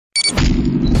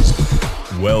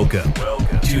Welcome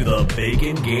to the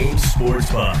Bacon Games Sports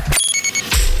Pod,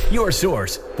 your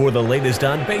source for the latest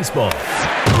on baseball,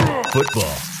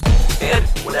 football, and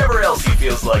whatever else he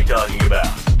feels like talking about.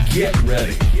 Get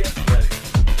ready.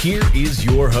 Here is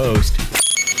your host,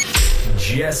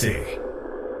 Jesse.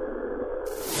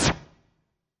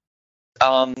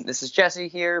 This is Jesse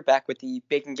here, back with the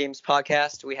Bacon Games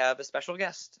podcast. We have a special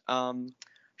guest. Sean,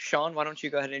 why don't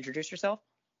you go ahead and introduce yourself?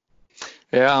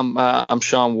 Yeah, I'm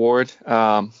Sean Ward.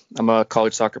 I'm a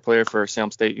college soccer player for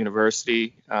Salem State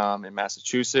University in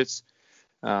Massachusetts.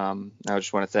 I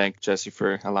just want to thank Jesse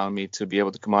for allowing me to be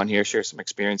able to come on here, share some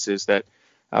experiences that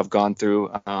I've gone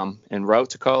through en route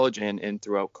to college and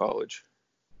throughout college.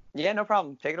 Yeah, no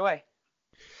problem. Take it away.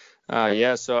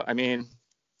 So I mean,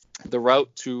 the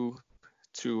route to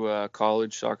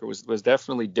college soccer was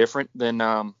definitely different than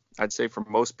I'd say for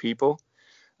most people.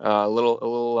 A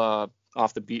little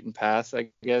off the beaten path, I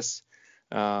guess.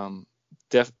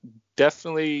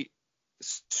 Definitely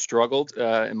struggled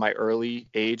in my early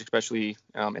age, especially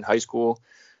in high school,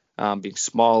 being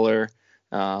smaller,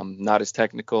 not as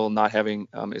technical, not having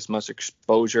as much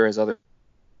exposure as other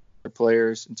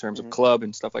players in terms of club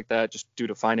and stuff like that, just due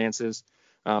to finances.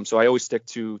 So I always stick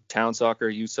to town soccer,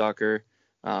 youth soccer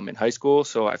in high school.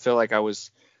 So I feel like I was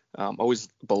always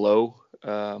below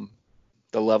the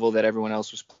level that everyone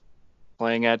else was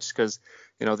playing at, just because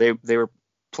they were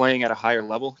playing at a higher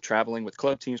level, traveling with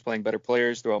club teams, playing better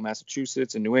players throughout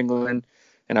Massachusetts and New England,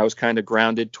 and I was kind of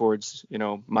grounded towards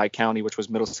my county, which was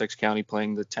Middlesex County,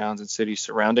 playing the towns and cities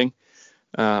surrounding.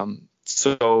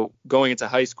 So going into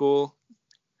high school,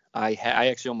 I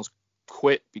actually almost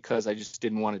quit because I just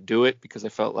didn't want to do it, because I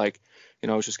felt like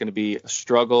it was just going to be a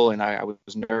struggle, and I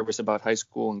was nervous about high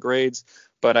school and grades.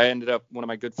 But I ended up, one of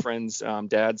my good friends'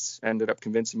 dads ended up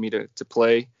convincing me to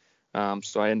play.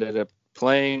 So I ended up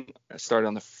playing. I started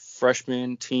on the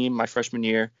freshman team my freshman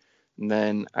year, and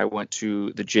then I went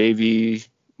to the JV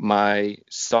my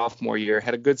sophomore year,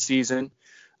 had a good season,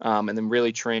 and then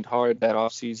really trained hard that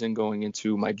off season going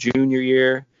into my junior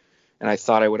year. And I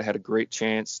thought I would have had a great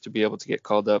chance to be able to get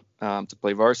called up to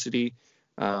play varsity,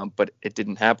 but it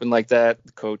didn't happen like that.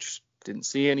 The coach didn't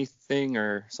see anything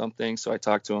or something, so I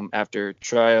talked to him after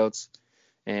tryouts,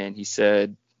 and he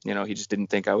said, he just didn't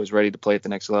think I was ready to play at the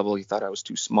next level. He thought I was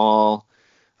too small.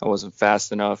 I wasn't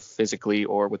fast enough physically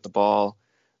or with the ball,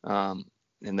 and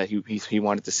that he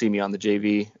wanted to see me on the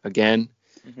JV again,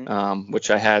 which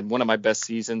I had one of my best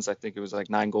seasons. I think it was like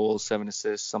 9 goals, 7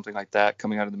 assists, something like that,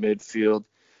 coming out of the midfield.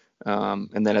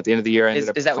 And then at the end of the year, I ended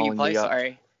up calling me up. Is that what you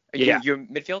play? Sorry. You're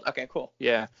midfield? Okay, cool.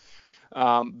 Yeah.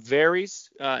 Varies.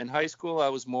 In high school, I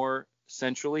was more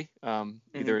centrally,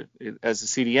 either as a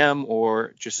CDM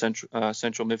or just central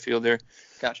midfielder.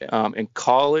 Gotcha. In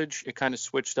college, it kind of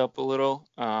switched up a little.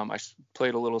 I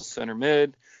played a little center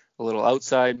mid, a little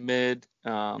outside mid,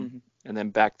 and then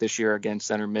back this year again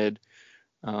center mid,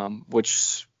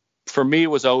 which for me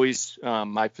was always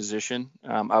my position.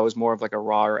 I was more of like a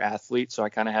raw athlete, so I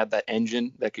kind of had that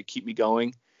engine that could keep me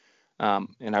going,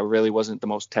 and I really wasn't the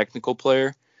most technical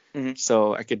player.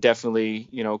 So I could definitely,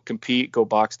 compete, go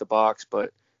box to box.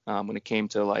 But when it came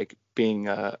to like being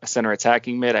a center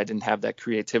attacking mid, I didn't have that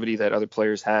creativity that other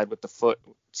players had with the foot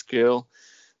skill,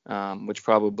 which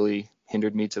probably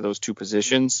hindered me to those two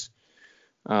positions.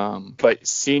 But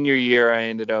senior year, I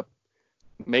ended up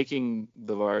making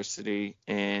the varsity,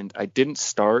 and I didn't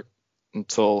start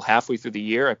until halfway through the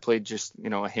year. I played just,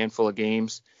 a handful of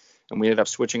games, and we ended up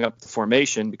switching up the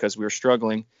formation because we were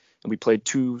struggling. And we played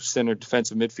 2 center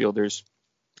defensive midfielders.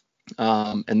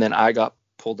 And then I got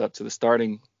pulled up to the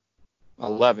starting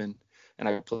 11, and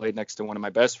I played next to one of my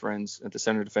best friends at the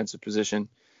center defensive position.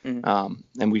 And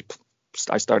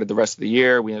I started the rest of the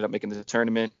year. We ended up making the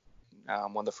tournament,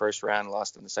 won the first round,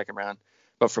 lost in the second round.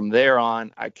 But from there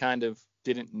on, I kind of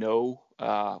didn't know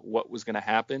what was going to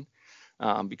happen,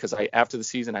 because after the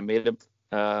season, I made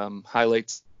a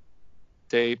highlights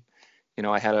tape.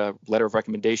 I had a letter of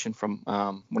recommendation from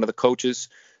one of the coaches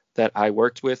that I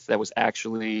worked with that was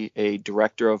actually a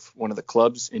director of one of the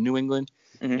clubs in New England.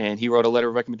 And he wrote a letter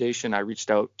of recommendation. I reached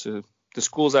out to the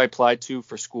schools I applied to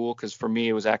for school, because for me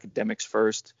it was academics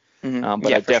first. But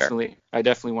I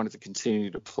definitely wanted to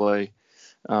continue to play.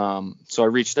 So I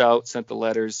reached out, sent the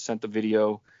letters, sent the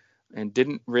video, and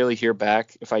didn't really hear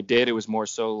back. If I did, it was more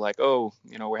so like,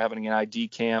 we're having an ID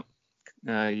camp,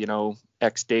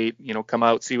 X date, come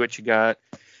out, see what you got.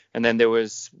 And then there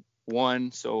was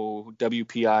one, so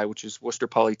WPI, which is Worcester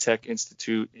Polytech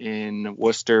Institute in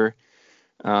Worcester,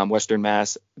 Western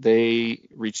Mass. They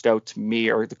reached out to me,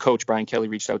 or the coach, Brian Kelly,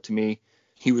 reached out to me.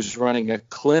 He was running a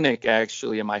clinic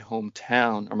actually in my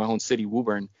hometown, or my home city,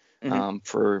 Woburn,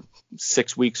 for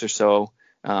 6 weeks or so.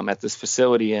 at this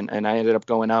facility, and I ended up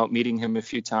going out, meeting him a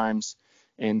few times.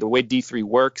 And the way D3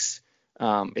 works,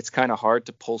 it's kind of hard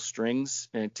to pull strings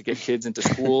and to get kids into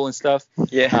school and stuff.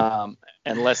 Yeah.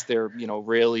 Unless they're,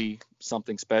 really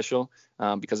something special,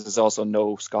 because there's also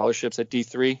no scholarships at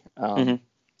D3.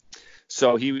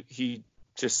 So he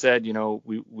just said,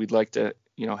 we'd like to,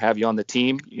 have you on the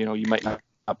team. You might not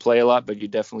play a lot, but you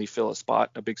definitely fill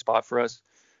a big spot for us.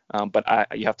 But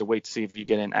you have to wait to see if you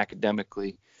get in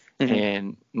academically.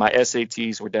 And my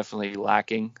SATs were definitely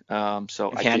lacking.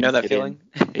 So I know that feeling.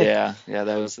 Yeah,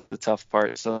 that was the tough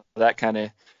part. So that kind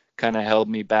of held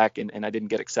me back, and I didn't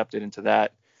get accepted into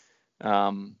that.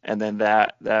 And then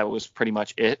that was pretty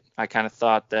much it. I kind of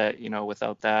thought that,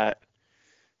 without that,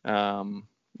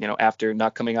 after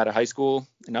not coming out of high school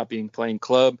and not being playing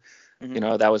club,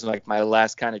 that was like my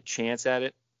last kind of chance at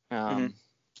it.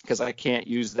 Because I can't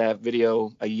use that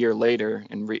video a year later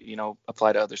and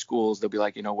apply to other schools. They'll be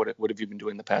like, what have you been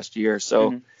doing the past year?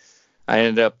 So I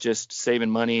ended up just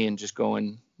saving money and just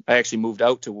going. I actually moved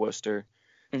out to Worcester,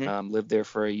 lived there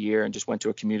for a year, and just went to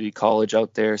a community college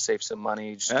out there, saved some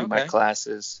money, just do my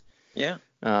classes. Yeah.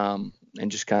 And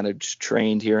just kind of just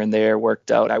trained here and there,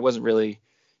 worked out. I wasn't really,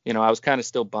 I was kind of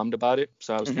still bummed about it.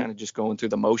 So I was kind of just going through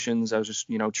the motions. I was just,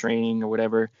 training or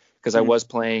whatever. Because I was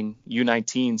playing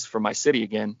U19s for my city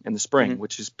again in the spring,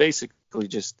 which is basically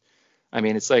just,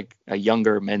 it's like a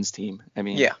younger men's team.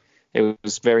 It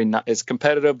was it's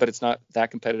competitive, but it's not that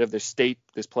competitive. There's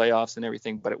playoffs and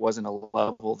everything, but it wasn't a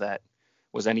level that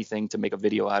was anything to make a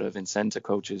video out of and send to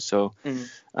coaches. So,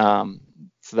 so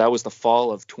that was the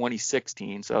fall of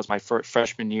 2016. So that was my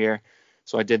freshman year.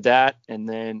 So I did that, and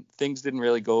then things didn't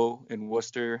really go in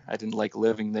Worcester. I didn't like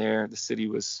living there. The city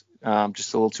was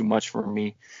just a little too much for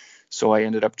me. So I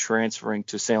ended up transferring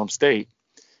to Salem State.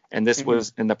 And this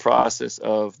was in the process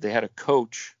of, they had a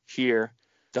coach here,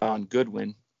 Don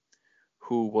Goodwin,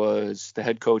 who was the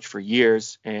head coach for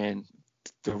years. And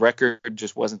the record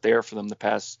just wasn't there for them the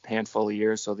past handful of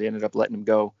years. So they ended up letting him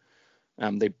go.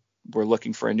 They were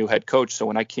looking for a new head coach. So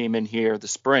when I came in here the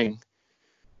spring,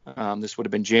 this would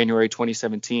have been January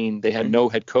 2017, they had no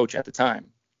head coach at the time.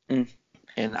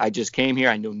 And I just came here.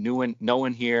 I knew no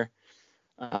one here.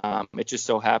 It just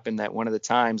so happened that one of the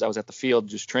times I was at the field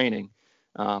just training,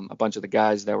 a bunch of the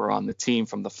guys that were on the team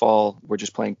from the fall were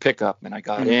just playing pickup, and I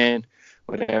got in,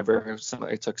 whatever.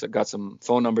 Got some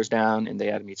phone numbers down, and they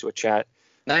added me to a chat.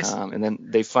 Nice. And then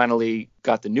they finally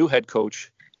got the new head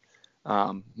coach,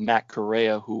 Matt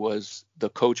Correa, who was the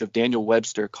coach of Daniel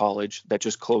Webster College that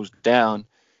just closed down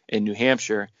in New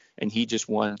Hampshire, and he just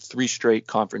won 3 straight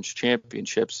conference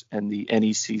championships and the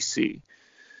NECC.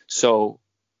 So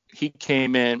he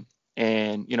came in,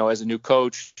 and, as a new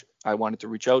coach, I wanted to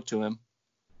reach out to him.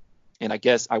 And I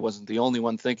guess I wasn't the only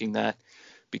one thinking that,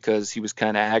 because he was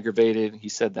kind of aggravated. He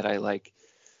said that I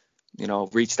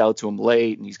reached out to him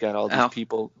late, and he's got all these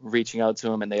people reaching out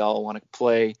to him, and they all want to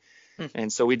play.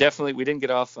 And so we didn't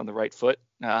get off on the right foot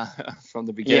from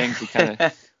the beginning.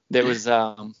 Yeah. There was,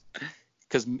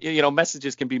 because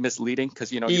messages can be misleading,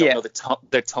 because you don't know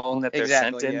the tone that they're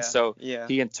sent in. So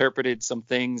he interpreted some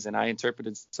things, and I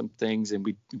interpreted some things, and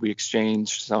we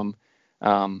exchanged some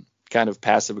kind of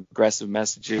passive aggressive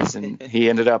messages, and he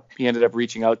ended up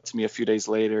reaching out to me a few days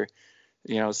later,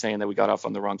 saying that we got off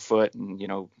on the wrong foot, and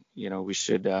we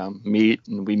should meet.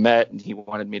 And we met, and he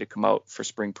wanted me to come out for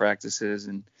spring practices,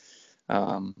 and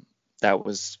that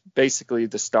was basically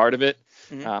the start of it.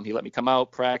 He let me come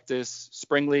out, practice.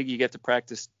 Spring league, you get to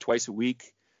practice twice a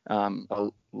week,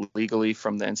 legally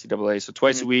from the NCAA. So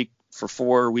twice a week for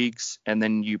 4 weeks, and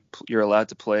then you're allowed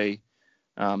to play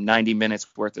 90 minutes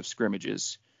worth of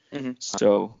scrimmages.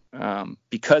 So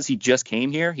because he just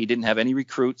came here, he didn't have any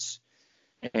recruits,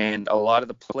 and a lot of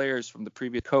the players from the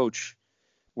previous coach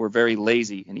were very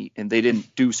lazy, and they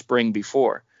didn't do spring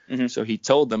before. So he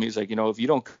told them, he's like, if you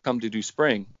don't come to do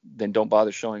spring, then don't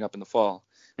bother showing up in the fall,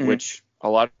 which a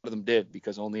lot of them did,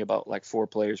 because only about 4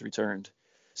 players returned.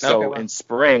 So in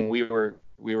spring, we were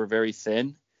very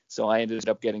thin. So I ended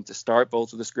up getting to start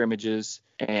both of the scrimmages.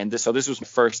 And this was my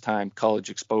first time college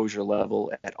exposure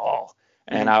level at all.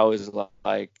 And I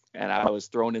was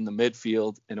thrown in the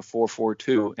midfield in a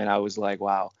 4-4-2. And I was like,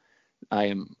 wow,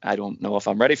 I don't know if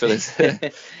I'm ready for this.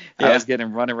 I was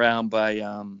getting run around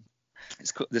by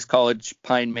this college,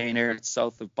 Pine Manor, it's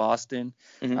south of Boston.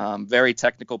 Very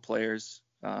technical players.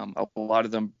 A lot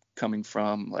of them coming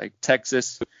from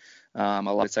Texas. A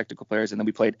lot of technical players. And then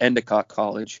we played Endicott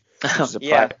College, which is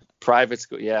a private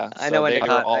school. Yeah. I know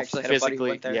Endicott. All I actually had a buddy who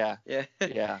went there.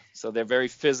 Yeah. So they're very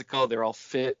physical. They're all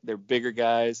fit. They're bigger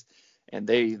guys. And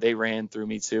they ran through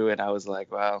me too. And I was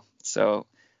like, wow. So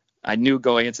I knew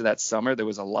going into that summer, there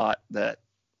was a lot that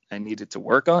I needed to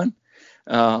work on.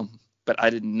 But I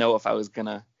didn't know if I was going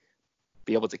to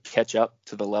be able to catch up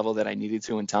to the level that I needed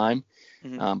to in time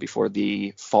before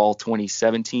the fall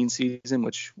 2017 season,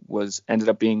 which ended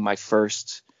up being my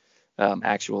first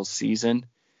actual season.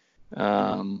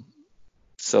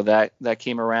 So that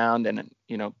came around, and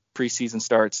preseason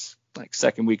starts like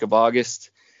second week of August,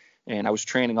 and I was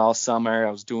training all summer.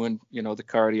 I was doing the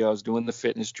cardio, I was doing the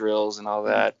fitness drills and all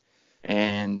that,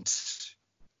 and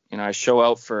I show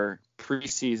out for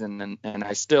preseason, and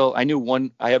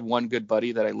I had one good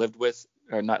buddy that I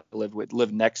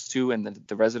lived next to in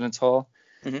the residence hall.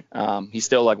 He's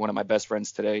still like one of my best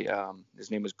friends today.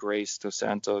 His name was Grace Dos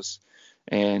Santos,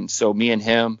 and so me and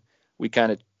him, we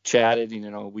kind of chatted.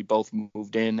 We both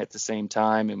moved in at the same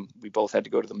time, and we both had to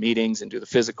go to the meetings and do the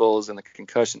physicals and the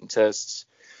concussion tests.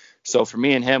 So for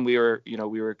me and him, we were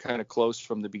kind of close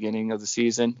from the beginning of the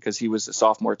season, because he was a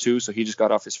sophomore too, so he just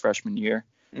got off his freshman year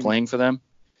playing for them.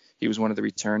 He was one of the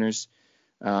returners.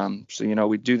 So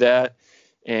we do that,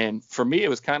 and for me it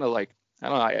was kind of like, I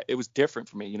don't know, it was different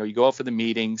for me. You go out for the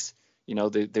meetings,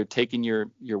 they're taking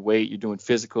your weight, you're doing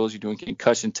physicals, you're doing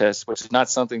concussion tests, which is not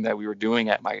something that we were doing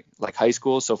at my high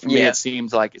school. So for me, it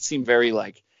seemed very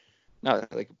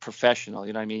not like professional,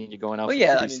 you know what I mean? You're going out for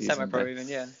preseason. Semi-pro even,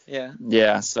 yeah.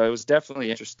 Yeah, so it was definitely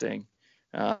interesting.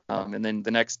 And then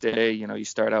the next day, you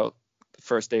start out the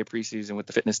first day of preseason with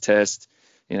the fitness test.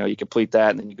 You complete that,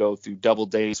 and then you go through double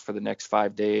days for the next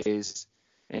 5 days.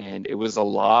 And it was a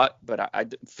lot, but I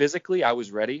physically I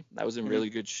was ready. I was in really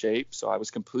good shape, so I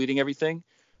was completing everything,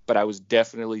 but I was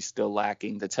definitely still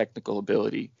lacking the technical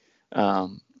ability.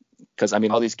 Because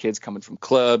all these kids coming from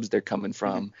clubs, they're coming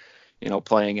from,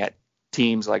 playing at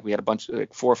teams. Like we had a bunch of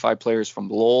 4 or 5 players from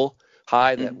Lowell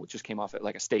High that just came off at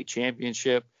like a state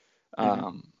championship.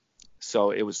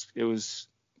 So it was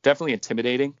definitely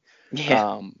intimidating.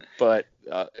 Yeah. But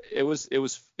it was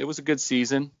a good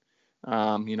season.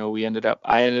 I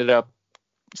ended up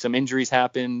some injuries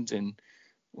happened, and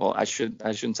well, I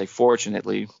shouldn't say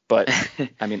fortunately, but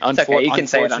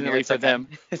unfortunately for them,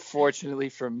 fortunately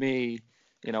for me,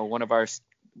 one of our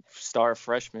star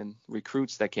freshman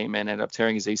recruits that came in ended up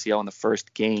tearing his ACL in the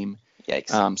first game.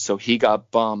 Yikes. So he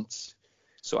got bumped.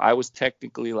 So I was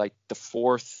technically like the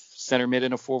 4th center mid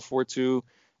in a 4-4-2,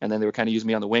 and then they were kind of using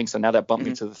me on the wing. So now that bumped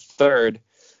me to the 3rd.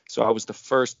 So I was the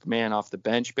first man off the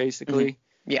bench basically.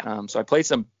 Yeah. So I played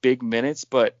some big minutes,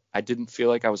 but I didn't feel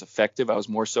like I was effective. I was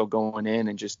more so going in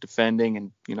and just defending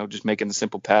and, just making the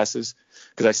simple passes,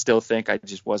 because I still think I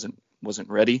just wasn't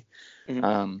ready.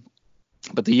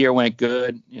 But the year went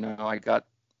good. I got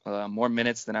more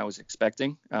minutes than I was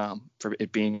expecting, for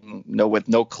it being with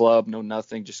no club, no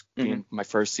nothing, just being my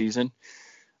first season.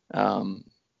 So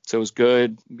it was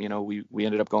good. We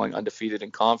ended up going undefeated in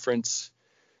conference.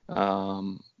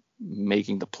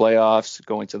 Making the playoffs,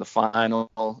 going to the final,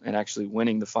 and actually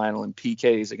winning the final in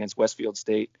PKs against Westfield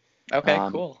State. Okay,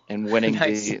 cool. And winning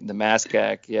Nice. the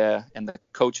MASCAC, yeah. And the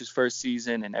coach's first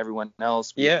season and everyone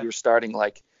else. We were starting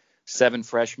like 7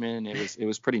 freshmen. It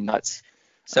was pretty nuts.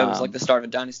 So it was like the start of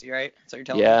a dynasty, right? That's what you're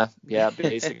telling me? Yeah,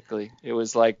 basically. It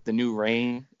was like the new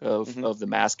reign of the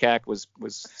MASCAC was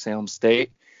Salem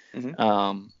State.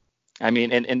 And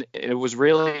it was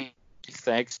really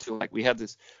thanks to, like, we had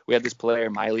this player,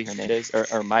 Miley Hernandez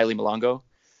or Miley Malongo.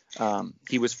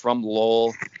 He was from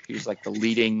Lowell. He was like the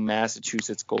leading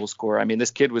Massachusetts goal scorer.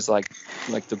 This kid was like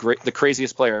the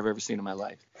craziest player I've ever seen in my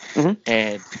life.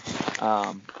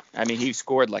 And he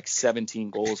scored like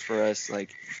 17 goals for us.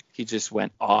 Like, he just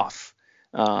went off.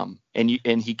 And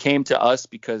he came to us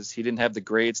because he didn't have the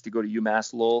grades to go to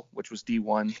UMass Lowell, which was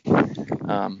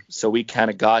D1. So we kind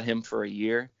of got him for a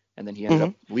year. And then he ended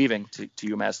up leaving to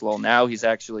UMass Lowell. Now he's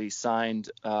actually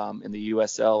signed in the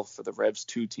USL for the Revs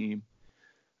 2 team.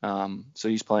 So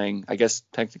he's playing, I guess,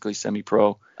 technically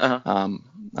semi-pro on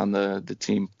the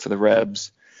team for the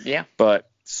Revs. Yeah. But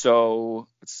so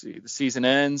let's see, the season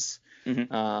ends.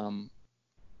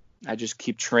 I just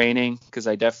keep training because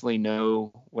I definitely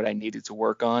know what I needed to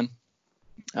work on.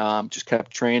 Just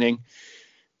kept training,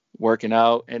 working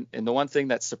out. And the one thing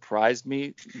that surprised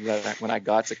me when I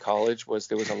got to college was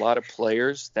there was a lot of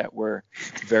players that were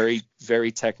very,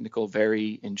 very technical,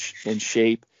 very in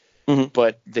shape,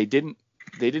 but they didn't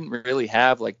really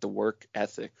have like the work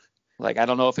ethic. Like, I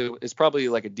don't know if it's probably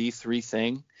like a D3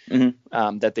 thing,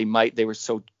 that they were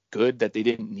so good that they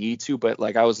didn't need to, but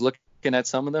like I was looking at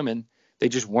some of them and they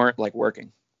just weren't like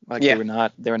working. Like they were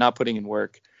not putting in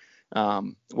work,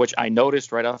 which I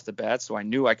noticed right off the bat. So I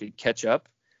knew I could catch up.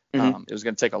 It was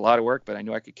going to take a lot of work, but I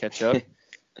knew I could catch up.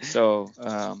 So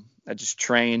I just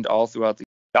trained all throughout the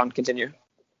Continue.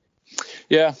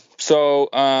 Yeah. So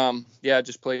I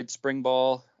just played spring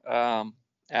ball.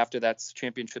 after that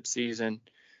championship season,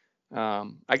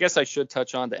 I guess I should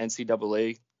touch on the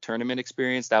NCAA tournament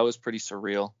experience. That was pretty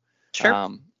surreal. Sure.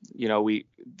 We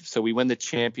win the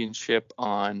championship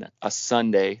on a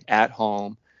Sunday at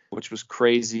home, which was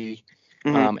crazy.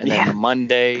 And then the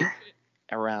Monday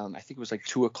around, I think it was like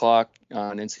 2:00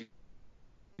 on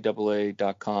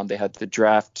NCAA.com, they had the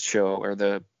draft show or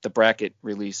the bracket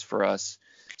release for us.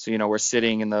 So, we're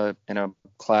sitting in a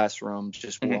classroom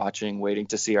just watching, waiting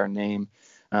to see our name.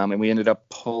 And we ended up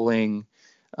pulling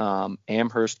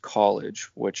Amherst College,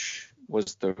 which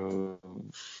was the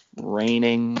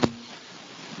reigning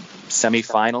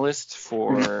semifinalist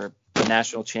for the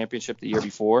national championship the year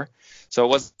before. So it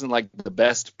wasn't like the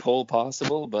best pull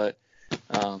possible, but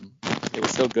it was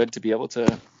still good to be able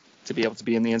to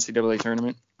be in the NCAA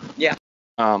tournament. Yeah.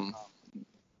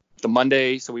 The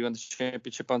Monday, so we won the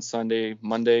championship on Sunday.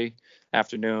 Monday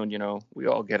afternoon, we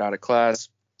all get out of class.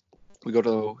 We go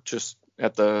to just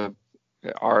at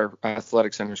our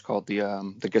athletic center is called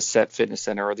the Gazette Fitness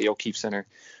Center or the O'Keefe Center.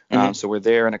 So we're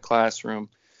there in a classroom,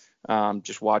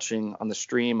 just watching on the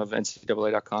stream of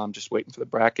NCAA.com, just waiting for the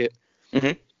bracket.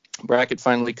 Bracket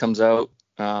finally comes out.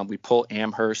 We pull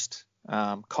Amherst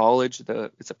College.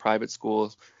 It's a private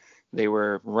school. They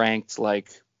were ranked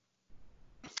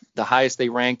the highest they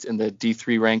ranked in the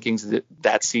D3 rankings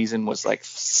that season was like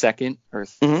second or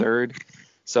third.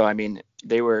 So,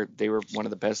 they were one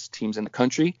of the best teams in the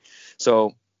country.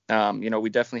 So, we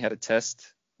definitely had a test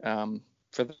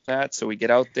for that. So we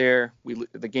get out there.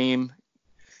 The game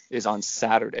is on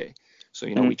Saturday. So,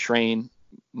 we train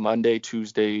Monday,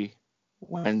 Tuesday,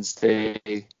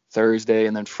 Wednesday, Thursday,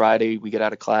 and then Friday we get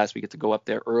out of class. We get to go up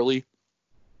there early.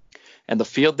 And the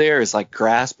field there is like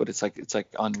grass, but it's like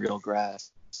unreal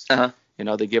grass.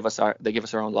 They give us our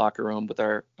own locker room with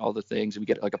all the things. We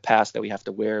get like a pass that we have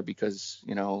to wear because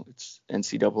it's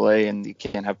NCAA and you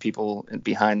can't have people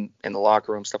behind in the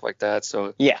locker room, stuff like that.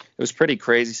 So yeah, it was pretty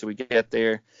crazy. So we get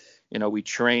there, we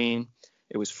train.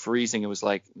 It was freezing. It was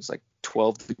like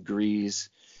 12 degrees,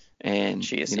 and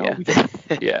Jeez,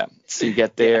 yeah. So you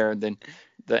get there, and then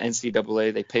the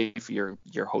NCAA, they pay for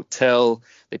your hotel,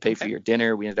 they pay for your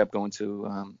dinner. We ended up going to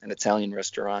an Italian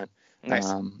restaurant.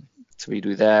 Nice. So we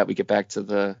do that. We get back to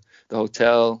the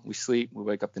hotel. We sleep. We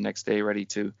wake up the next day ready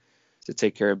to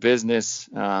take care of business.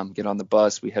 Get on the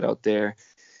bus. We head out there,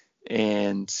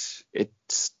 and it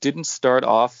didn't start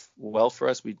off well for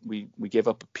us. We gave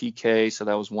up a PK, so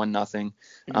that was 1-0.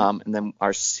 And then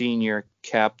our senior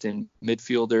captain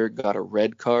midfielder got a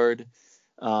red card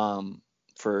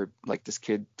for this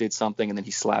kid did something, and then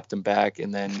he slapped him back,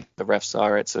 and then the ref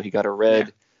saw it, so he got a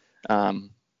red.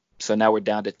 So now we're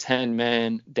down to 10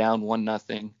 men, down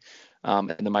 1-0. And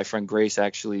then my friend Grace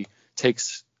actually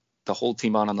takes the whole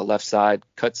team on the left side,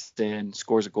 cuts in,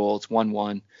 scores a goal. It's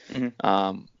 1-1.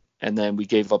 And then we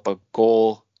gave up a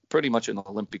goal pretty much in the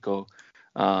Olympico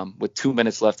with 2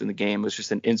 minutes left in the game. It was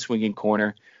just an in-swinging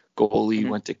corner. Goalie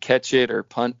went to catch it or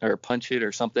punch it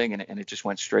or something, and it just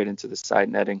went straight into the side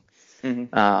netting.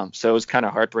 So it was kind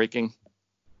of heartbreaking.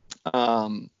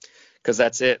 Because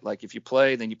that's it. Like if you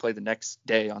play, then you play the next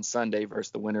day on Sunday versus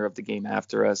the winner of the game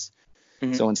after us.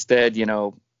 So instead,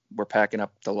 we're packing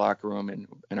up the locker room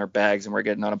and our bags, and we're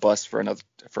getting on a bus for a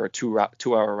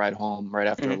 2-hour ride home right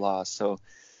after a loss. So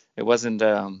it wasn't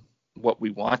what we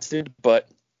wanted, but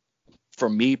for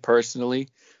me personally,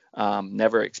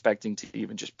 never expecting to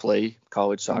even just play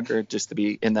college soccer, just to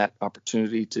be in that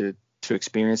opportunity to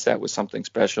experience that was something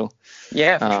special.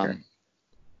 Yeah, for sure.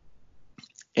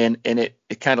 And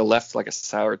it kind of left like a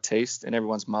sour taste in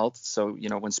everyone's mouth. So,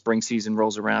 when spring season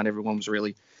rolls around, everyone was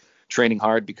really training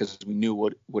hard because we knew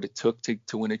what it took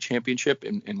to win a championship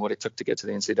and what it took to get to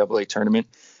the NCAA tournament.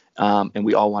 And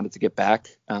we all wanted to get back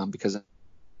because,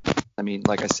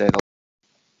 like I said,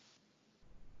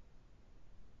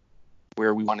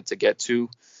 where we wanted to get to.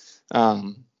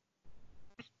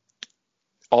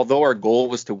 Although our goal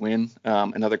was to win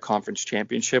another conference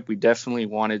championship, we definitely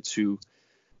wanted to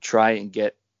try and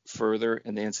get further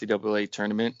in the NCAA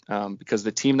tournament because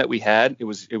the team that we had, it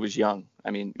was young.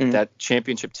 That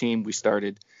championship team we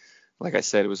started, like I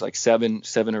said, it was like seven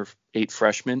or 8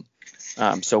 freshmen.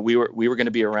 So we were going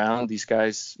to be around. These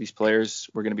players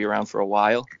were going to be around for a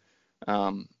while,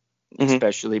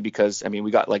 especially because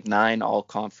we got like 9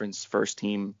 all-conference first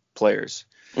team players.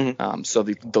 So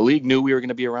the league knew we were going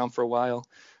to be around for a while.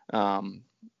 When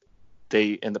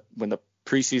the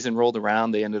preseason rolled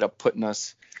around, they ended up putting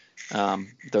us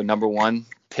the number 1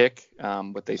 pick,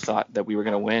 what they thought that we were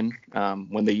going to win.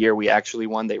 When the year we actually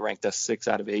won, they ranked us 6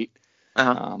 out of 8.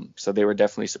 So they were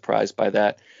definitely surprised by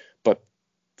that. But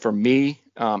for me,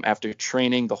 after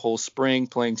training the whole spring,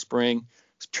 playing spring,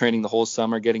 training the whole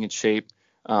summer, getting in shape,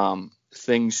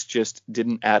 things just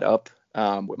didn't add up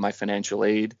with my financial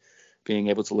aid, being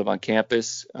able to live on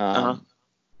campus,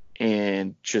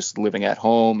 and just living at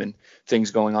home and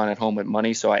things going on at home with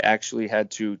money. So I actually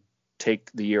had to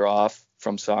take the year off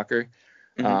from soccer,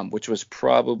 which was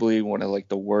probably one of like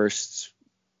the worst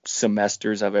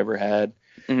semesters I've ever had,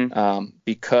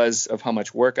 because of how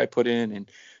much work I put in.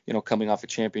 And, you know, coming off a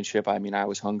championship, I mean, I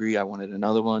was hungry. I wanted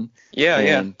another one.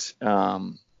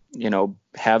 You know,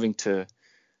 having to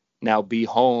now be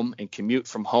home and commute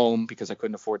from home because I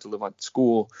couldn't afford to live on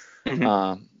school,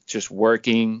 just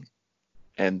working.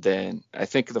 And then I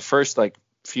think the first like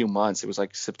few months, it was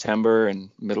like September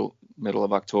and middle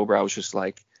of October, I was just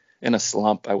like in a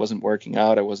slump. I wasn't working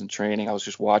out. I wasn't training. I was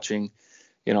just watching,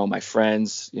 you know, my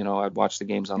friends, you know, I'd watch the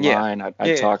games online.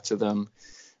 I'd talk to them.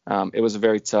 It was a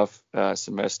very tough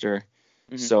semester.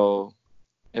 So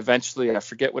eventually, I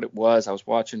forget what it was. I was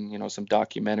watching, you know, some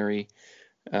documentary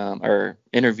or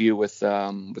interview with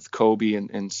Kobe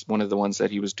and one of the ones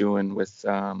that he was doing with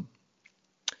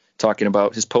talking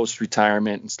about his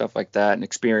post-retirement and stuff like that and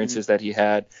experiences that he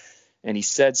had. And he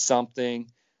said something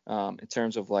in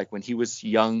terms of like when he was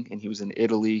young and he was in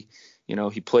Italy, you know,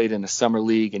 he played in a summer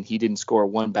league and he didn't score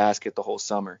one basket the whole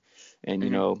summer. And,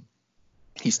 you know,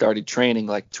 he started training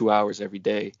like 2 hours every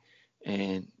day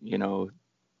and, you know,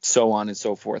 so on and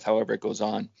so forth, however it goes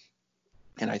on.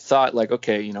 And I thought like,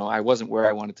 okay, you know, I wasn't where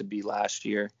I wanted to be last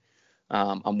year.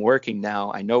 I'm working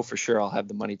now. I know for sure I'll have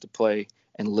the money to play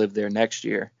and live there next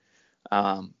year.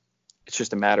 It's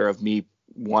just a matter of me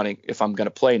wanting, if I'm going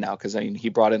to play now, because I mean, he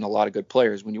brought in a lot of good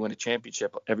players. When you win a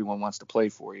championship, everyone wants to play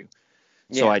for you.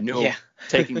 So I knew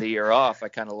taking the year off, I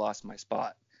kind of lost my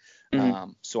spot.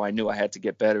 So I knew I had to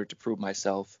get better to prove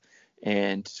myself.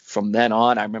 And from then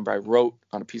on, I remember I wrote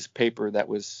on a piece of paper that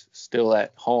was still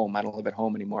at home. I don't live at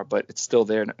home anymore, but it's still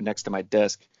there next to my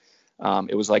desk.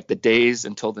 It was like the days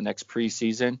until the next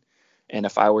preseason. And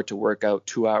if I were to work out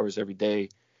 2 hours every day,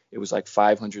 it was like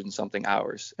 500 and something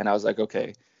hours. And I was like,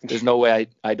 okay, there's no way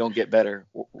I don't get better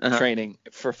training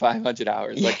for 500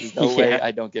 hours. Like there's no way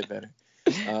I don't get better.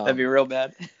 That'd be real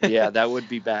bad. Yeah, that would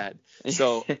be bad.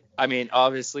 So, I mean,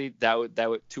 obviously that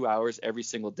would 2 hours every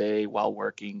single day while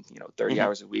working, you know, 30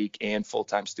 hours a week and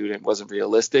full-time student wasn't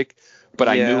realistic, but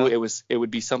I knew it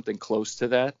would be something close to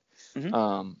that.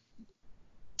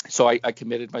 So I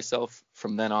committed myself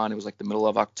from then on. It was like the middle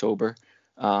of October.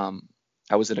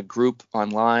 I was in a group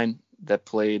online that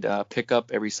played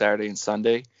pickup every Saturday and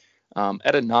Sunday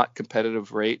at a not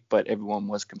competitive rate, but everyone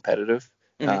was competitive.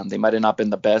 They might have not been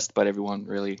the best, but everyone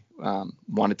really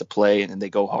wanted to play and they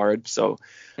go hard. So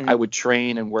I would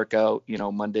train and work out, you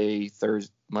know, Monday,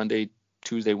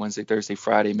 Tuesday, Wednesday, Thursday,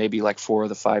 Friday, maybe like 4 of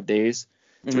the 5 days,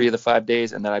 3 of the 5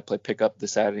 days. And then I'd play pickup the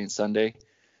Saturday and Sunday.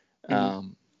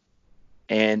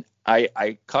 And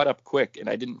I caught up quick and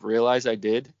I didn't realize I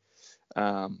did.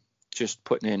 Just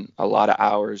putting in a lot of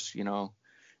hours, you know,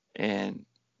 and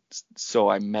so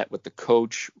I met with the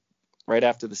coach right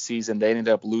after the season. They ended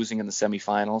up losing in the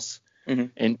semifinals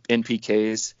in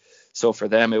PKs. So for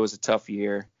them, it was a tough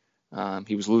year.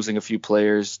 He was losing a few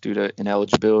players due to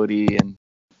ineligibility. And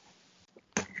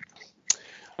all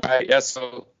right, yeah.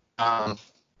 So I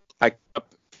got up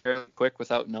fairly quick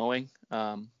without knowing.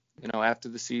 You know, after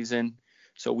the season.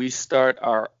 So we start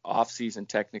our off season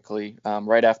technically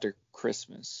right after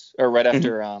Christmas or right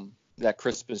after that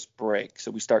Christmas break. So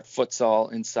we start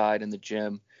futsal inside in the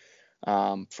gym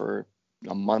for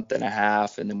a month and a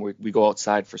half, and then we go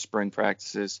outside for spring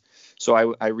practices.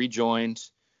 So I rejoined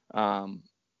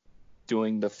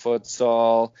doing the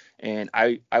futsal, and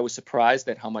I was surprised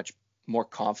at how much more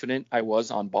confident I was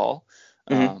on ball.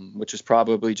 Which is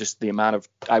probably just the amount of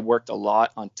I worked a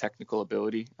lot on technical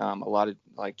ability, a lot of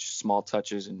like small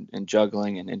touches and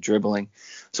juggling and dribbling.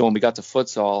 So when we got to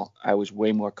futsal, I was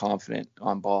way more confident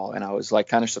on ball, and I was like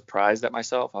kind of surprised at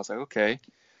myself. I was like, okay,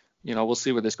 you know, we'll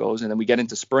see where this goes. And then we get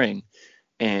into spring,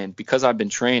 and because I've been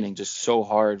training just so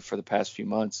hard for the past few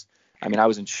months, I mean, I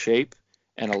was in shape,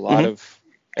 and a lot of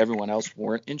everyone else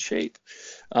weren't in shape.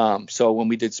 So when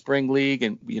we did spring league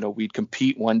and, you know, we'd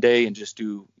compete one day and just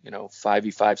do, you know,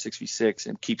 5v5, 6v6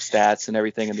 and keep stats and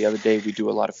everything. And the other day we do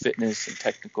a lot of fitness and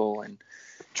technical and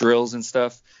drills and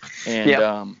stuff.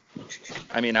 And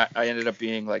I mean, I ended up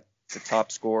being like the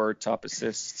top scorer, top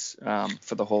assists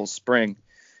for the whole spring.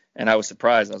 And I was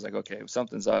surprised. I was like, okay,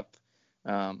 something's up.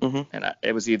 And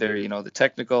it was either, you know, the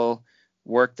technical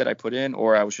work that I put in,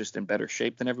 or I was just in better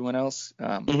shape than everyone else,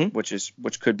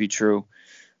 which could be true.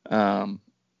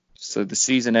 So the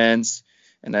season ends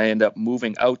and I end up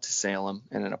moving out to Salem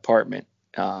in an apartment,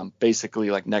 basically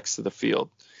like next to the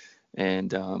field.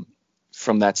 And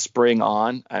from that spring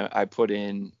on, I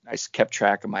kept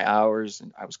track of my hours,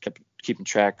 and I was keeping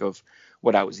track of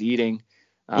what I was eating.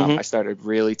 I started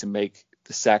really to make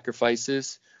the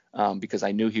sacrifices because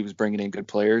I knew he was bringing in good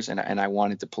players, and I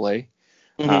wanted to play.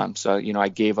 So, I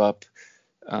gave up.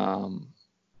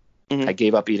 I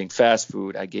gave up eating fast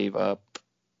food. I gave up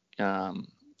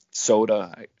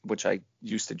soda, which I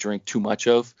used to drink too much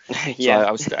of.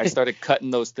 Yeah. So I started cutting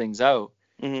those things out.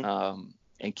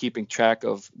 And keeping track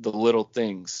of the little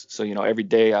things. So, every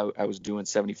day I was doing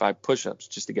 75 push-ups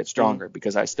just to get stronger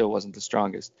because I still wasn't the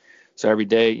strongest. So every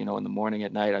day, in the morning,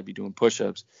 at night, I'd be doing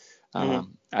push-ups.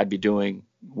 I'd be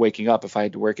waking up if I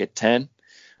had to work at 10.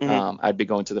 I'd be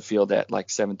going to the field at like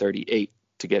 7:38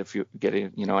 to get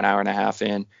an hour and a half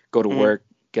in, go to work,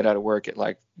 get out of work at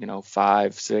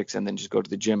 5, 6, and then just go to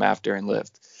the gym after and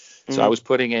lift. So I was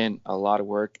putting in a lot of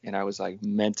work, and I was like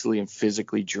mentally and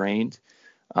physically drained.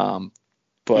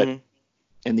 But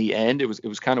in the end, it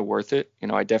was kind of worth it.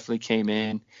 I definitely came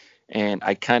in and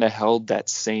I kind of held that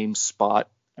same spot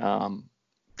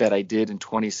that I did in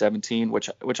 2017, which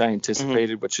I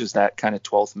anticipated, which is that kind of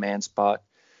 12th man spot.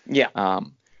 Yeah.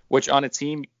 Which on a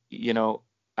team,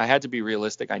 I had to be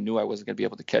realistic. I knew I wasn't going to be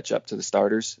able to catch up to the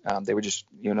starters. They were just,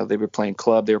 they were playing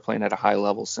club. They were playing at a high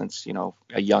level since,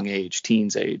 a young age,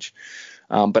 teens age.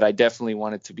 But I definitely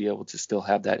wanted to be able to still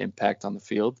have that impact on the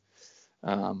field.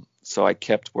 So I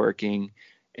kept working,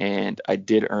 and I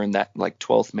did earn that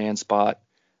 12th man spot.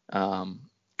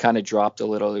 Kind of dropped a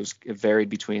little. It varied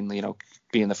between,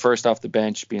 being the first off the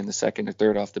bench, being the second or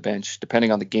third off the bench,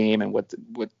 depending on the game and what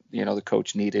the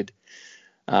coach needed.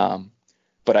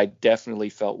 But I definitely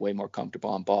felt way more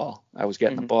comfortable on ball. I was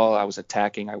getting the ball. I was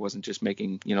attacking. I wasn't just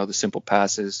making, the simple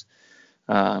passes.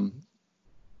 So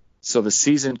the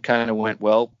season kind of went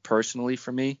well personally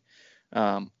for me.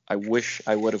 I wish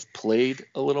I would have played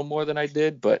a little more than I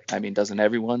did, but doesn't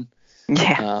everyone?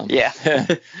 Yeah.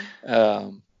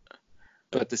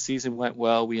 But the season went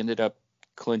well. We ended up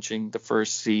clinching the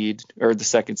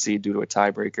second seed due to a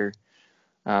tiebreaker.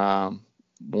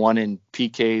 Won in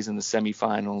PKs in the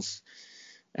semifinals,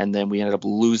 and then we ended up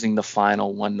losing the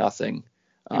final 1-0,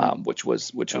 which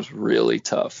was really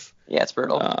tough. Yeah, it's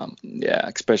brutal.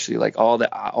 Especially all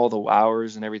the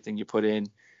hours and everything you put in.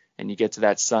 And you get to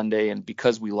that Sunday, and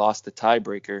because we lost the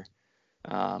tiebreaker,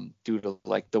 due to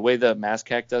the way the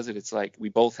MASCAC does it, it's we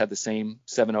both had the same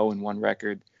 7-0-1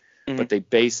 record, but they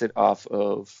base it off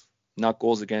of not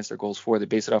goals against or goals for. They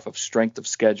base it off of strength of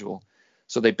schedule.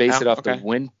 So they base it off the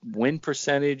win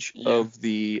percentage of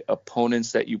the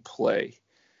opponents that you play,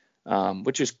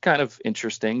 which is kind of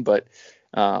interesting. But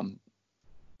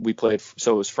we played.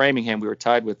 So it was Framingham. We were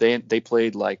tied with. They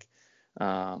played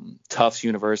Tufts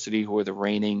University, who were the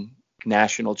reigning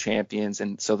national champions,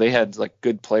 and so they had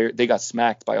good players. They got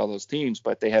smacked by all those teams,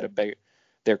 but they had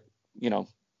their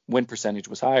win percentage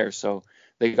was higher, so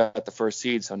they got the first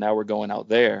seed. So now we're going out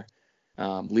there,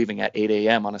 leaving at 8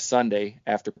 a.m. on a Sunday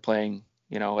after playing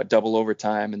a double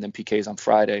overtime and then PKs on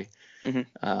Friday,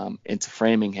 into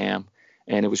Framingham,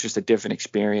 and it was just a different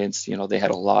experience. They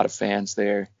had a lot of fans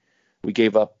there. We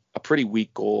gave up a pretty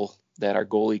weak goal that our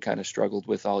goalie kind of struggled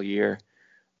with all year.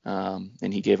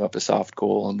 And he gave up a soft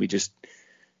goal, and we just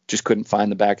couldn't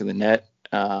find the back of the net.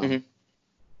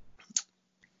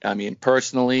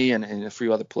 Personally, and a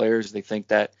few other players, they think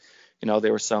that,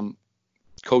 there were some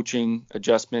coaching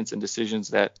adjustments and decisions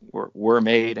that were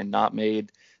made and not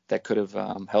made that could have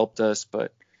helped us.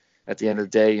 But at the end of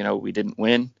the day, we didn't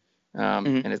win.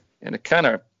 And it kind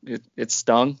of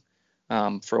stung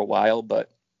for a while. But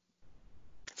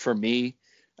for me,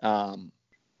 I'm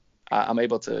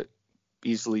able to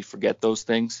easily forget those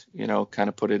things, kind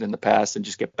of put it in the past and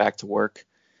just get back to work.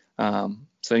 So,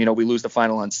 we lose the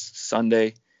final on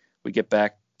Sunday. We get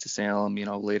back to Salem,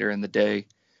 later in the day.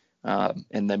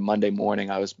 And then Monday morning,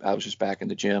 I was just back in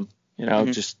the gym,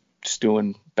 just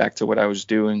doing back to what I was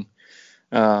doing.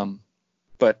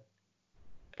 But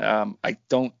I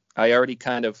already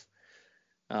kind of,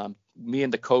 me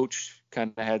and the coach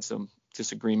kind of had some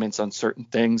disagreements on certain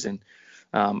things. And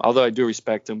although I do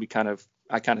respect him,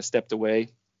 I kind of stepped away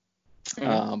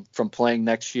from playing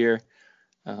next year.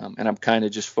 And I'm kind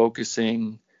of just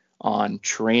focusing on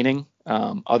training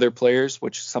other players,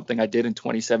 which is something I did in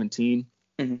 2017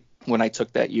 when I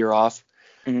took that year off.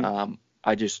 I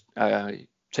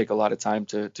take a lot of time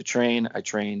to train. I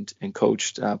trained and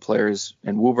coached players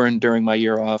in Woburn during my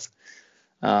year off.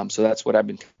 So that's what I've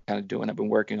been kind of doing. I've been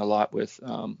working a lot with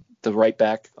the right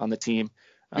back on the team.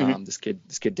 This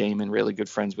kid Damon, really good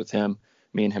friends with him.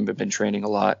 Me and him have been training a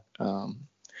lot.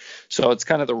 So it's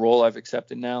kind of the role I've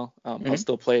accepted now. I'll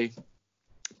still play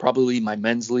probably my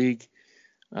men's league.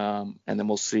 And then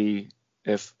we'll see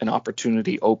if an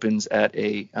opportunity opens at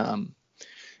an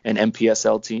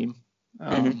MPSL team,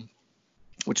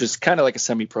 which is kind of like a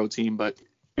semi-pro team, but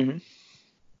I've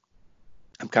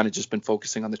kind of just been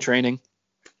focusing on the training,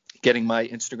 getting my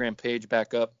Instagram page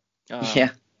back up.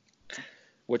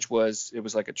 Which was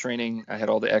like a training. I had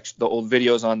all the old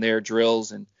videos on there,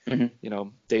 drills and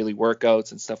daily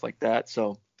workouts and stuff like that.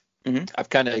 So I've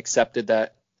kind of accepted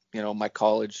that, my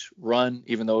college run,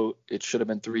 even though it should have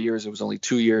been 3 years, it was only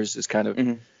 2 years, is kind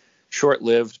of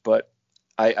short-lived. But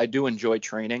I do enjoy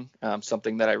training,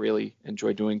 something that I really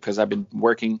enjoy doing, because I've been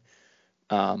working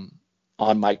on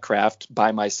my craft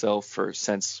by myself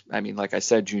since, like I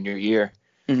said, junior year.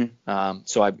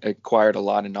 So I acquired a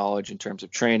lot of knowledge in terms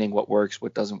of training, what works,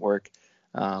 what doesn't work.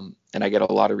 And I get a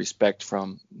lot of respect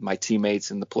from my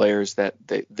teammates and the players that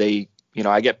they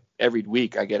I get every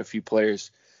week, I get a few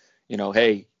players,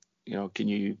 hey, can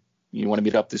you want to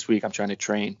meet up this week? I'm trying to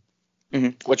train,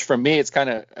 which for me, it's kind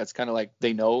of like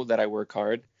they know that I work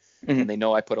hard and they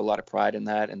know I put a lot of pride in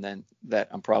that. And then that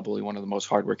I'm probably one of the most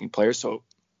hardworking players. So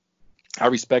I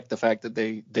respect the fact that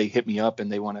they hit me up and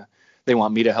they want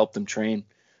me to help them train.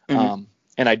 And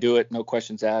I do it, no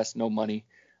questions asked, no money,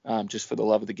 just for the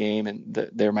love of the game. And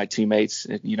they're my teammates.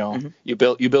 And, you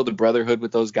build a brotherhood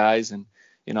with those guys, and,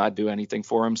 I'd do anything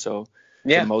for them. So for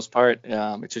the most part,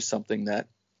 it's just something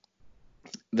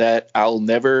that I'll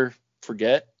never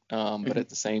forget. But at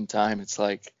the same time, it's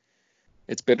like,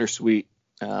 it's bittersweet.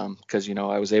 Cause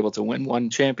I was able to win one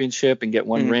championship and get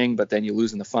one ring, but then you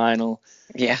lose in the final.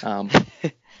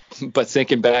 But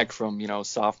thinking back from,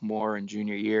 sophomore and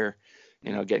junior year,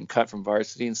 getting cut from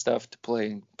varsity and stuff to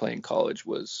play in college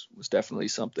was definitely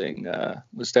something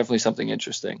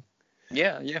interesting.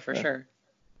 Yeah, for sure.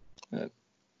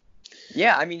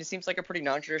 It seems like a pretty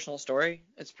non-traditional story.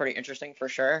 It's pretty interesting for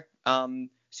sure.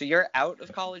 So you're out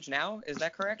of college now, is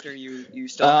that correct? Or you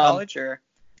still in college, or?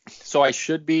 So I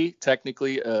should be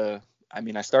technically, I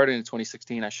started in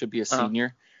 2016. I should be a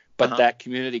senior, but that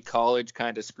community college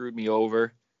kind of screwed me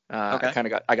over.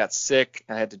 I got sick.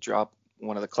 I had to drop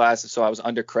one of the classes, so I was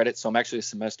under credit. So I'm actually a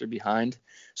semester behind.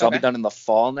 So I'll be done in the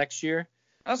fall next year.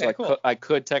 Okay, so cool. I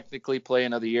could technically play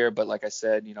another year, but like I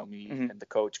said, me and the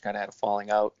coach kind of had a falling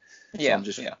out. So I'm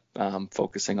just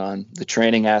focusing on the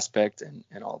training aspect and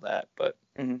all that. But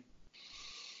okay,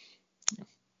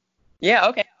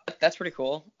 that's pretty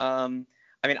cool. My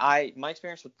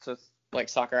experience with like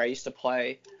soccer, I used to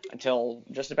play until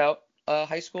just about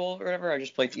high school or whatever. I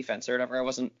just played defense or whatever. I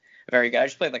wasn't very good. I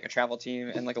just played like a travel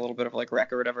team and like a little bit of like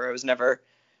rec or whatever. I was never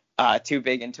too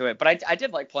big into it, but I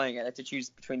did like playing it. I had to choose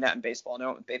between that and baseball.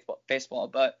 No, baseball.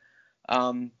 But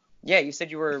you said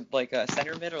you were like a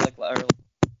center mid or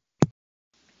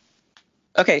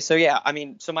okay. So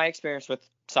so my experience with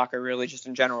soccer really just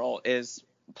in general is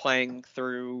playing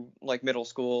through like middle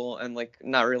school and like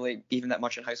not really even that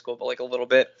much in high school, but like a little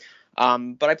bit.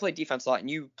 But I played defense a lot, and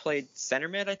you played center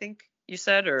mid, I think you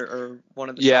said, or one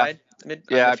of the side mid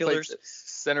midfielders. I played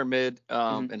center mid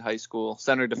in high school,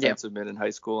 center defensive mid in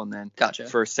high school, and then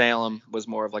for Salem was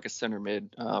more of like a center mid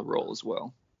role as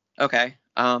well. Okay.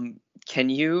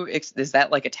 Is that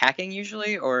like attacking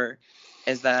usually, or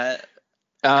is that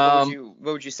what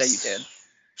would you say you did?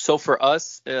 So for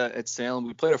us at Salem,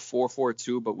 we played a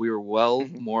 4-4-2, but we were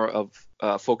more of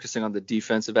focusing on the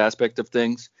defensive aspect of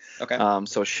things. Okay.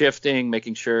 So shifting,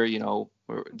 making sure,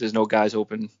 there's no guys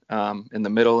open in the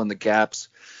middle and the gaps.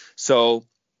 So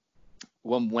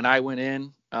when I went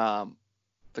in,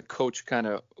 the coach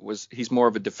he's more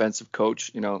of a defensive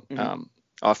coach,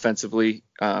 offensively,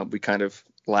 we kind of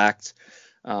lacked.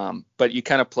 But you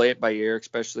kind of play it by ear,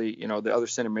 especially, the other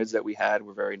center mids that we had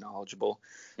were very knowledgeable.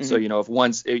 So,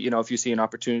 if you see an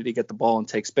opportunity to get the ball and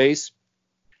take space,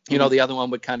 the other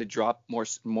one would kind of drop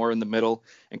more in the middle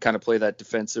and kind of play that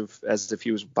defensive as if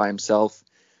he was by himself.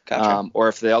 Gotcha. Or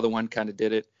if the other one kind of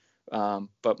did it.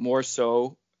 But more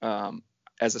so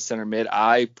as a center mid,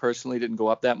 I personally didn't go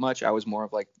up that much. I was more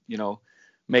of like,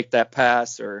 make that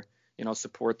pass or,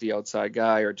 support the outside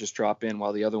guy or just drop in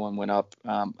while the other one went up.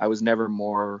 I was never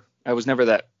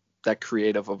that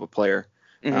creative of a player.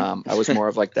 I was more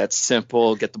of like that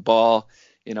simple, get the ball.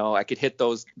 I could hit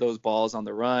those balls on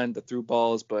the run, the through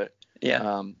balls, but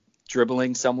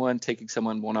dribbling someone, taking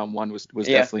someone one-on-one was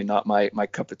definitely not my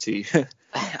cup of tea.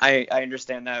 I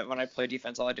understand that. When I play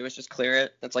defense, all I do is just clear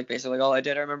it. That's like basically all I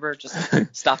did. I remember just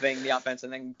stopping the offense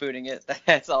and then booting it.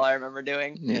 That's all I remember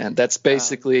doing. Yeah, that's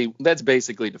basically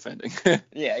defending.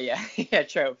 Yeah,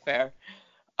 true, fair.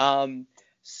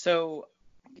 So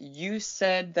you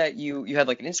said that you had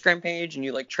like an Instagram page and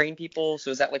you like train people. So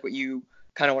is that like what you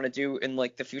kind of want to do in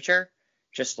like the future?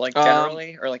 just like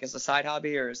generally, or like as a side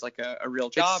hobby, or as like a real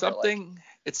job?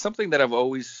 It's something that I've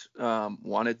always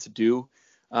wanted to do.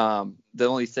 The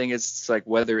only thing is it's like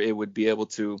whether it would be able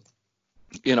to,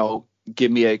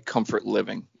 give me a comfort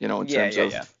living, in terms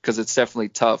of, because it's definitely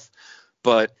tough.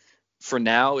 But for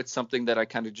now, it's something that I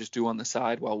kind of just do on the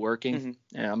side while working,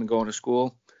 and I'm going to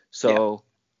school. So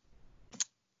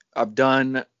I've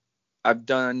done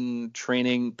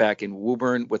training back in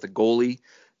Woburn with a goalie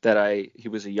he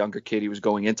was a younger kid. He was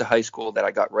going into high school that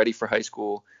I got ready for high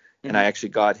school, and I actually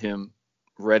got him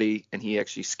ready, and he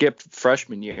actually skipped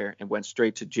freshman year and went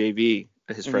straight to JV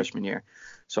his freshman year.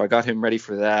 So I got him ready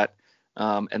for that.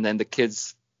 And then the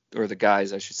kids, or the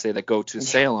guys, I should say, that go to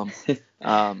Salem,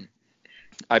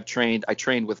 I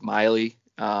trained with Miley,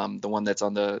 the one that's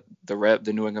on the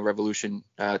New England Revolution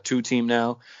 2 team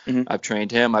now. I've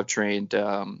trained him. I've trained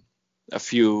a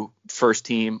few first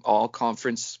team all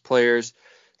conference players.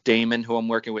 Damon, who I'm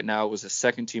working with now, was a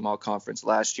second team all conference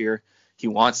last year. He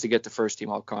wants to get to first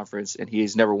team all conference, and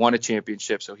he's never won a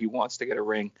championship, so he wants to get a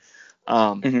ring.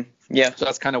 So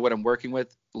that's kind of what I'm working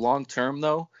with. Long term,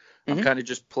 though, I'm kind of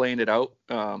just playing it out.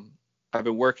 I've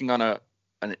been working on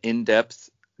an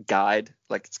in-depth guide,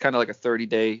 like it's kind of like a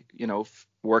 30-day,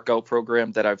 workout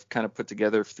program that I've kind of put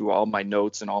together through all my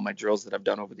notes and all my drills that I've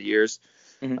done over the years.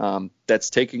 That's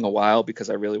taking a while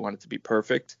because I really want it to be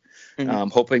perfect.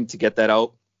 I'm hoping to get that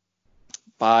out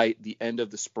by the end of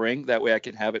the spring. That way I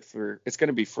can have it's going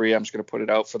to be free. I'm just going to put it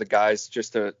out for the guys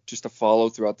just to follow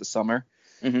throughout the summer.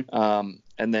 And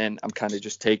then I'm kind of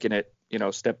just taking it,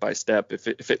 step by step. If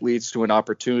it leads to an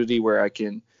opportunity where I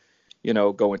can,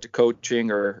 go into coaching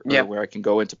or where I can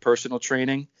go into personal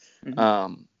training,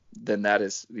 then that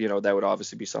is, that would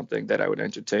obviously be something that I would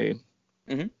entertain.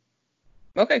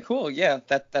 Okay, cool. Yeah,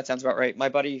 that sounds about right. My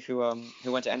buddy who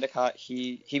went to Endicott,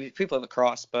 he played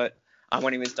lacrosse, but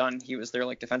when he was done, he was their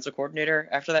like defensive coordinator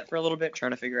after that for a little bit,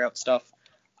 trying to figure out stuff.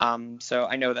 So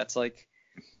I know that's like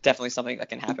definitely something that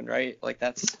can happen, right? Like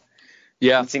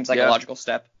it seems like a logical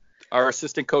step. Our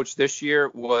assistant coach this year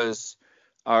was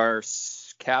our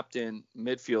captain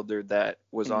midfielder that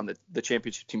was on the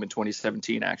championship team in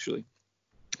 2017, actually.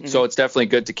 So it's definitely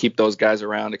good to keep those guys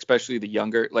around, especially the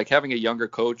younger, like having a younger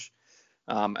coach.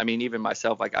 I mean, even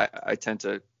myself, like I tend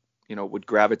to, would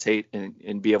gravitate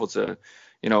and be able to,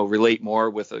 relate more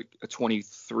with a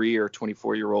 23 or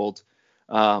 24-year-old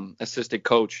assistant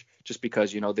coach, just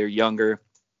because, they're younger.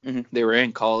 They were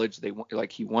in college.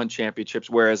 He won championships,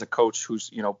 whereas a coach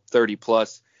who's, 30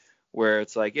 plus, where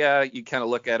it's like, you kind of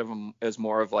look at him as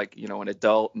more of like, an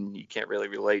adult, and you can't really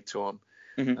relate to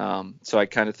him. So I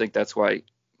kind of think that's why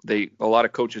a lot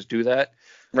of coaches do that.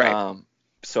 Right.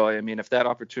 So, I mean, if that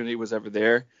opportunity was ever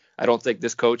there, I don't think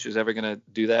this coach is ever going to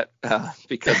do that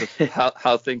because of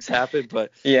how things happen.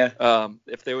 But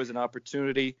if there was an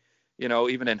opportunity,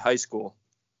 even in high school,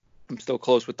 I'm still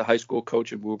close with the high school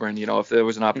coach in Woburn. If there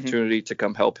was an opportunity to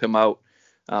come help him out,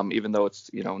 even though it's,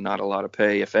 not a lot of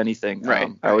pay, if anything,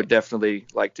 I would definitely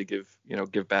like to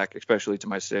give back, especially to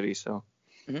my city. So.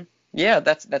 Yeah,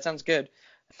 that sounds good.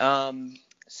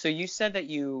 So you said that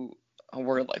you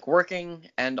were like working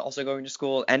and also going to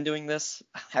school and doing this.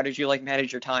 How did you like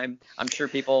manage your time? I'm sure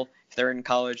people, if they're in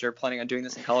college or planning on doing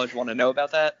this in college, want to know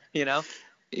about that,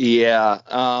 Yeah.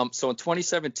 So in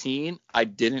 2017, I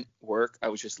didn't work. I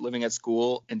was just living at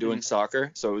school and doing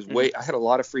soccer. So it was I had a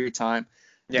lot of free time.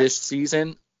 This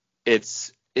season,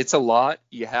 it's a lot.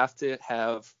 You have to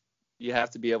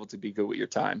be able to be good with your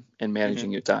time and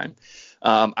managing your time.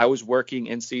 I was working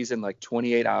in season like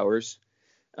 28 hours.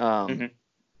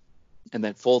 And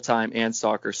then full time and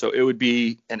soccer. So it would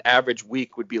be an average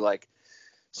week would be like,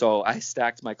 so I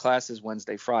stacked my classes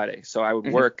Wednesday, Friday. So I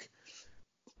would work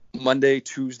Monday,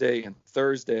 Tuesday, and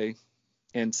Thursday,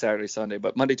 and Saturday, Sunday.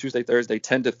 But Monday, Tuesday, Thursday,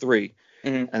 10 to 3.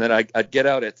 And then I'd get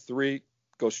out at 3,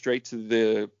 go straight to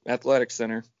the athletic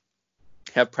center,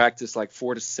 have practice like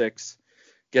 4 to 6,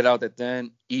 get out at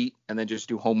then, eat, and then just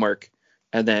do homework.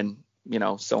 And then,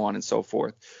 so on and so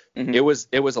forth. It was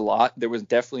a lot. There was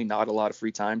definitely not a lot of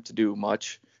free time to do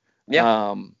much.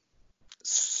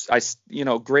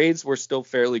 Grades were still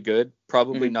fairly good,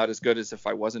 probably not as good as if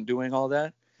I wasn't doing all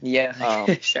that.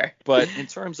 Sure. But in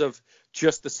terms of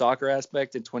just the soccer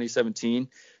aspect in 2017,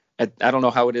 I don't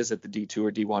know how it is at the D2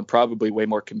 or D1, probably way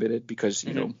more committed because,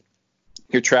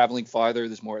 you're traveling farther,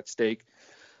 there's more at stake.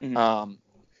 Other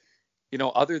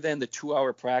than the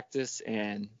 2-hour practice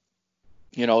and,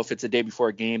 if it's a day before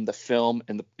a game, the film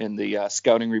and the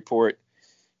scouting report,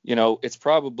 it's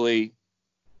probably,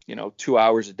 2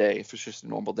 hours a day if it's just a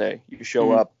normal day. You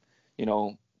show up,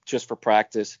 just for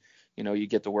practice, you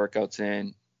get the workouts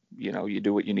in, you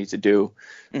do what you need to do.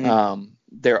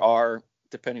 There are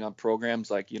depending on programs,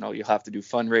 like, you'll have to do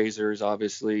fundraisers,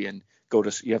 obviously, and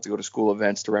you have to go to school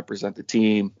events to represent the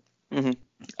team.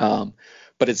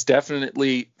 But it's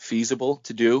definitely feasible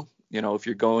to do, if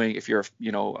you're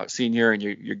a senior and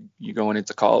you're going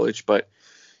into college, but,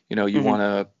 you want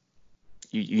to,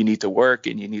 you need to work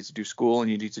and you need to do school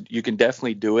and you can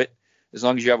definitely do it as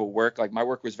long as you have a work. Like, my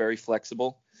work was very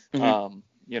flexible.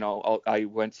 I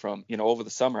went from, over the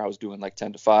summer I was doing like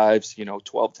 10 to 5s,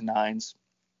 12 to 9s,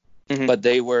 but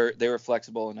they were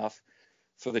flexible enough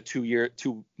for the 2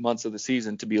 months of the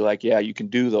season to be like, yeah, you can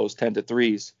do those 10 to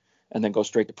 3s and then go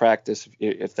straight to practice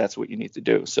if that's what you need to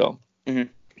do. So,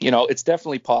 it's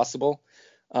definitely possible.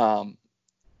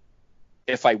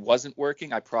 If I wasn't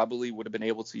working, I probably would have been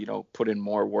able to, put in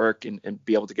more work and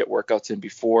be able to get workouts in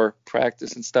before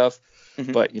practice and stuff.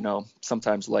 But,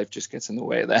 sometimes life just gets in the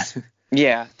way of that.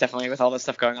 Yeah, definitely. With all this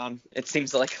stuff going on, it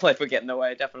seems like life would get in the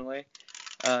way, definitely.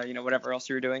 Whatever else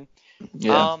you were doing.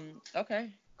 Yeah. Okay,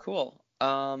 cool.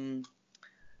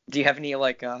 Do you have any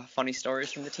funny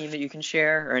stories from the team that you can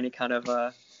share, or any kind of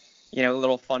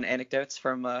little fun anecdotes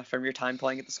from your time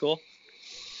playing at the school?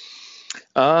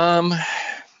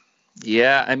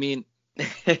 Yeah, I mean,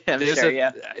 there's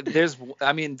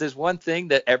there's one thing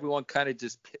that everyone kind of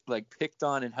just picked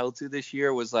on and held to this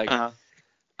year was like,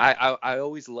 I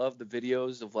always loved the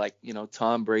videos of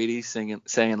Tom Brady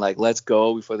saying like, let's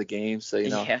go before the game.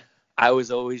 So, I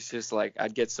was always just like,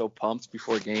 I'd get so pumped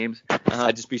before games.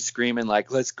 I'd just be screaming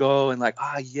like, let's go. And like,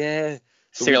 yeah.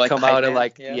 So you're we'd come out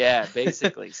of yeah,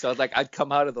 basically. So like, I'd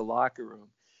come out of the locker room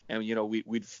and,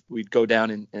 we'd go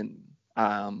down and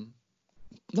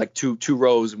like two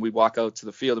rows, and we'd walk out to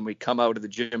the field, and we'd come out of the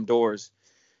gym doors,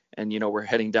 and, we're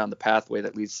heading down the pathway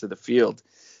that leads to the field.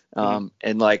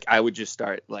 And like, I would just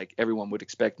start, like, everyone would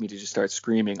expect me to just start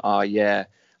screaming, oh yeah,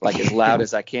 like as loud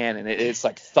as I can. And it's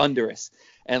like thunderous.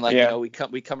 And like,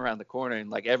 we come around the corner, and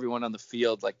like everyone on the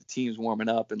field, like the team's warming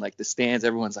up, and like the stands,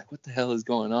 everyone's like, what the hell is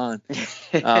going on?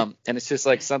 And it's just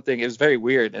like it was very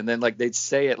weird. And then like, they'd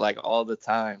say it like all the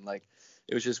time. Like,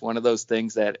 it was just one of those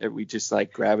things that we just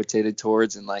like gravitated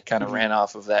towards and like kind of ran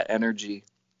off of that energy.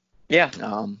 Yeah.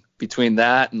 Between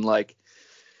that and like,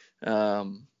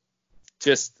 there's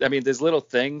little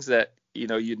things that, you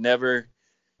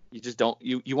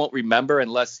won't remember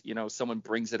unless, someone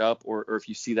brings it up or if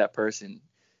you see that person,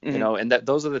 and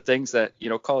those are the things that,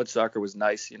 college soccer was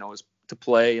nice, was to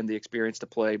play and the experience to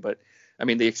play. But I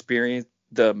mean, the experience,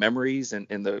 the memories and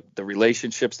the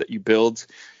relationships that you build,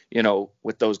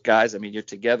 with those guys. I mean, you're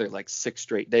together like 6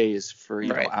 straight days for,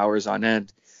 hours on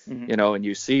end, and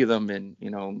you see them in,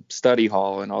 study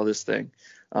hall and all this thing.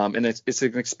 And it's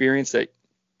an experience that,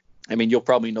 I mean, you'll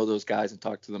probably know those guys and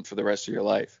talk to them for the rest of your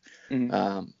life.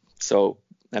 So,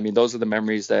 I mean, those are the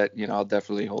memories that, I'll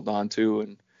definitely hold on to.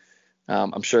 And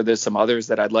I'm sure there's some others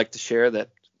that I'd like to share that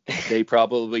they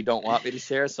probably don't want me to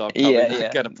share. So I'm probably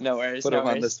not going to put them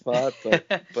on the spot.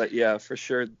 But yeah, for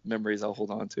sure, memories I'll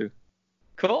hold on to.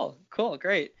 Cool.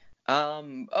 Great.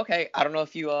 Okay. I don't know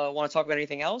if you want to talk about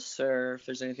anything else or if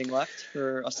there's anything left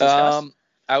for us to discuss.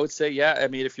 I would say, yeah. I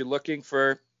mean, if you're looking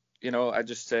for, I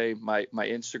just say my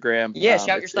Instagram. Yeah,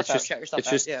 shout your stuff out. It's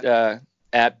just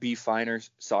at BFiner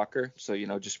Soccer. So,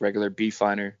 just regular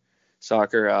BFiner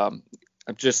Soccer.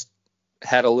 I've just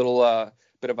had a little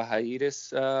bit of a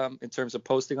hiatus in terms of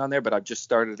posting on there, but I've just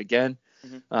started again.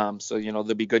 So, there'll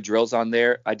be good drills on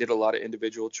there. I did a lot of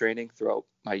individual training throughout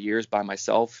my years by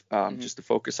myself, just to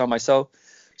focus on myself.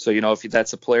 So, if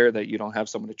that's a player that you don't have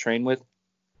someone to train with,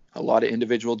 a lot of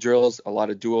individual drills, a lot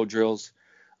of duo drills,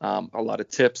 a lot of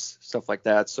tips, stuff like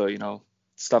that. So,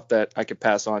 stuff that I could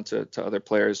pass on to other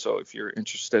players. So if you're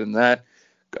interested in that,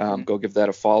 go give that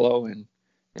a follow. And,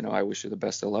 I wish you the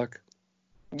best of luck.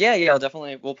 Yeah,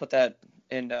 definitely. We'll put that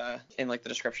in like the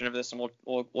description of this, and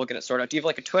we'll get it sorted out. Do you have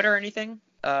like a Twitter or anything?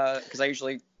 Because I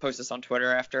usually post this on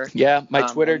Twitter after. Yeah, my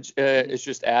Twitter is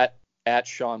just at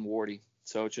Sean Wardy.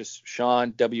 So it's just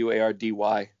Sean,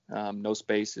 Wardy. No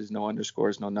spaces, no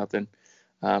underscores, no nothing.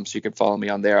 So you can follow me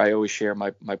on there. I always share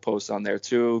my posts on there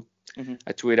too.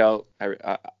 I tweet out.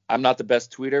 I'm not the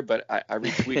best tweeter, but I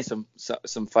retweet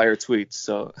some fire tweets.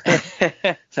 So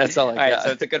that's all I got. All right,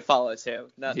 so it's a good follow too.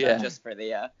 Not just for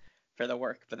the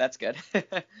work, but that's good.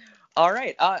 All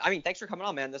right. I mean, thanks for coming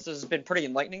on, man. This has been pretty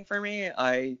enlightening for me.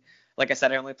 Like I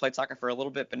said, I only played soccer for a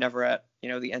little bit, but never at the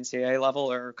NCAA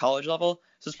level or college level.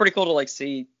 So it's pretty cool to like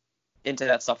see into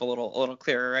that stuff a little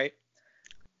clearer, right?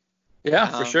 Yeah,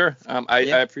 for sure. I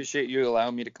appreciate you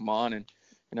allowing me to come on and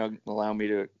allow me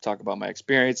to talk about my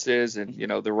experiences and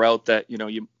the route that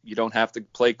you don't have to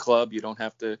play club, you don't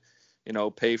have to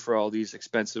pay for all these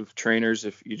expensive trainers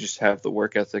if you just have the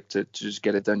work ethic to just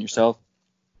get it done yourself.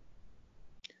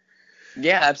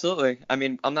 Yeah, absolutely. I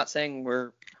mean, I'm not saying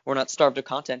we're not starved of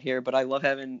content here, but I love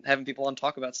having people on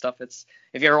talk about stuff. It's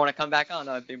if you ever want to come back on,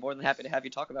 I'd be more than happy to have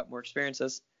you talk about more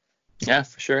experiences. Yeah,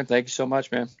 for sure. Thank you so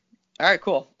much, man. All right,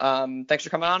 cool. Thanks for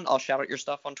coming on. I'll shout out your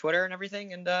stuff on Twitter and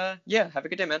everything. And yeah, have a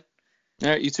good day, man. All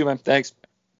right, you too, man. Thanks.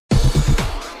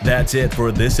 That's it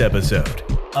for this episode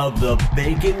of the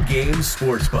Bacon Game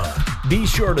Sports Bar. Be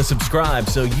sure to subscribe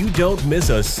so you don't miss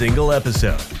a single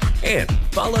episode. And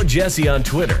follow Jesse on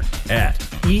Twitter at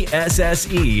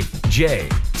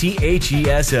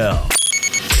ESSEJTHESL.